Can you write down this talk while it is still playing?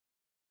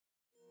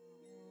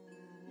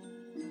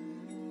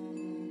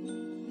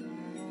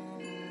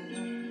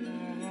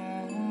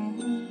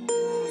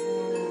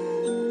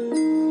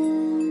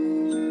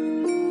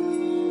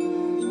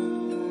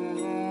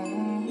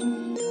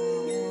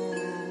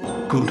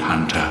Good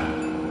hunter,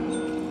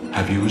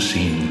 have you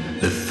seen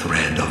the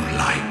thread of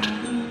light?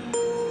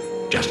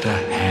 Just a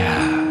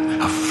hair,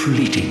 a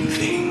fleeting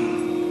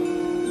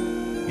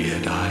thing.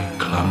 Yet I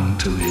clung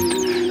to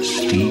it,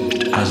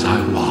 steeped as I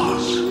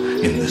was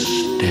in the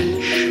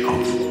stench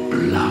of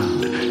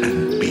blood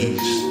and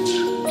beasts.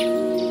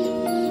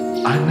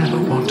 I never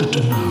wanted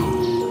to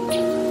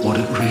know what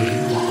it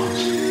really was.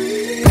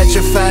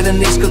 Petrified in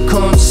these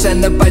cocoons,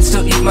 Cenobites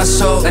still eat my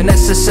soul.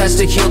 Anesthetize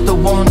to heal the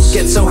wounds,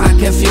 get so high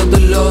can't feel the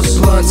lows.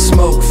 Blunt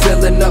smoke,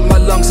 filling up my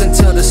lungs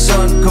until the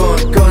sun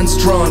gone.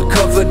 Guns drawn,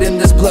 covered in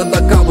this blood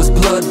like I was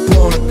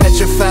bloodborne.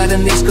 Petrified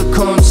in these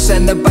cocoons,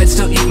 Cenobites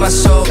still eat my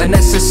soul.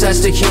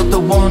 Anesthetize to heal the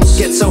wounds,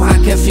 get so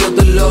high can't feel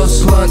the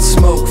lows. Blunt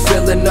smoke,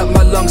 filling up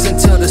my lungs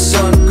until the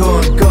sun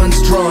gone.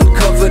 Guns drawn,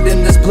 covered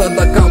in this blood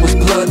like I was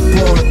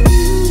bloodborne.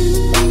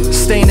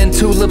 Staining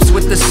tulips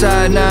with the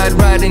cyanide,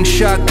 riding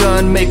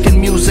shotgun, making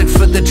music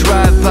for the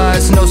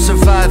drive-bys. No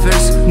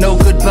survivors, no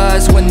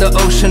goodbyes when the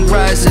ocean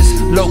rises.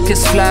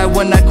 Locusts fly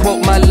when I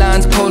quote my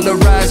lines,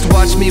 polarized.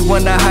 Watch me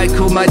when I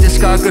haiku, my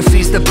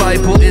discography's the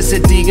Bible. Is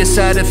it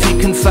deicide if he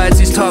confides,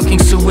 he's talking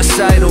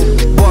suicidal.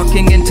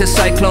 Walking into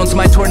cyclones,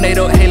 my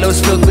tornado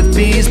halo's filled with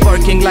bees.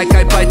 Barking like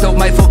I bite though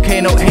my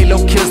volcano halo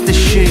kills the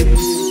sheep.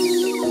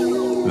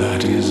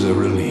 That is a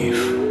relief,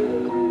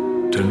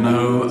 to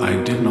know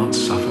I did not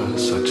suffer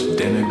such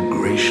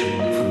denigration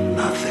for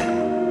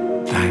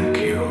nothing. Thank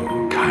you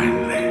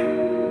kindly.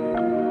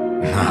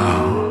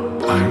 Now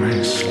I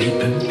may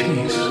sleep in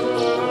peace.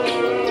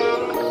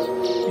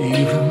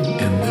 Even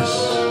in this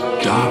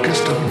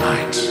darkest of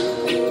nights,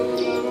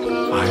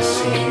 I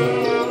see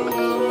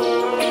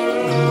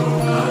the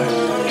moonlight.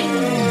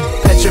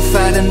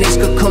 Petrified in these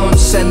cocoons,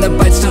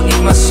 Cenobites still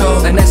eat my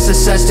soul.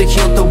 Anesthetize to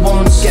heal the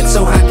wounds, get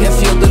so high can't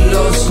feel the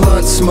lows.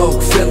 Blunt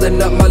smoke,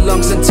 filling up my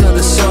lungs until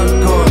the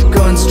sun gone.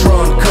 Guns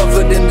drawn,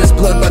 covered in this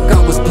blood like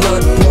I was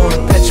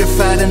bloodborne.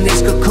 Petrified in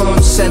these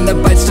cocoons,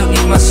 Cenobites still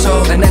eat my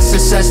soul.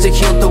 Anesthetize to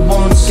heal the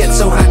wounds, get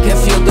so high can't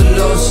feel the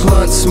lows.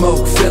 Blunt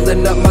smoke,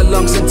 filling up my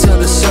lungs until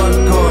the sun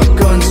gone.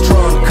 Guns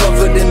drawn,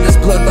 covered in this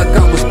blood like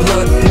I was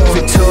bloodborne.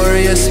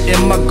 Victorious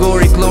in my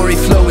gory glory,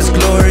 flow is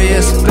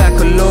glorious.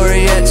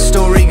 Baccalaureate,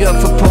 story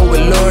of a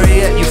poet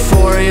laureate.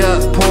 Euphoria,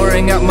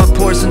 pouring out my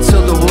pores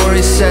until the war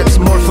resets.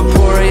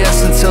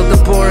 Morphoporeous until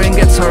the boring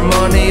gets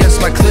harmonious.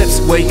 My clips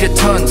weigh a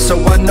ton,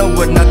 so I know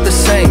we're not the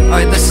same.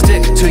 Either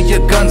stick to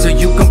your guns or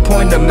you can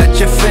point them at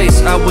your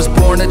face. I was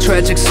born a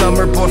tragic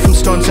summer, born from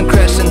storms and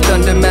crashing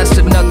thunder.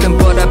 Mastered nothing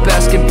but I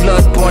bask in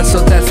BloodBorne, so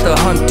that's the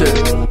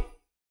hunter.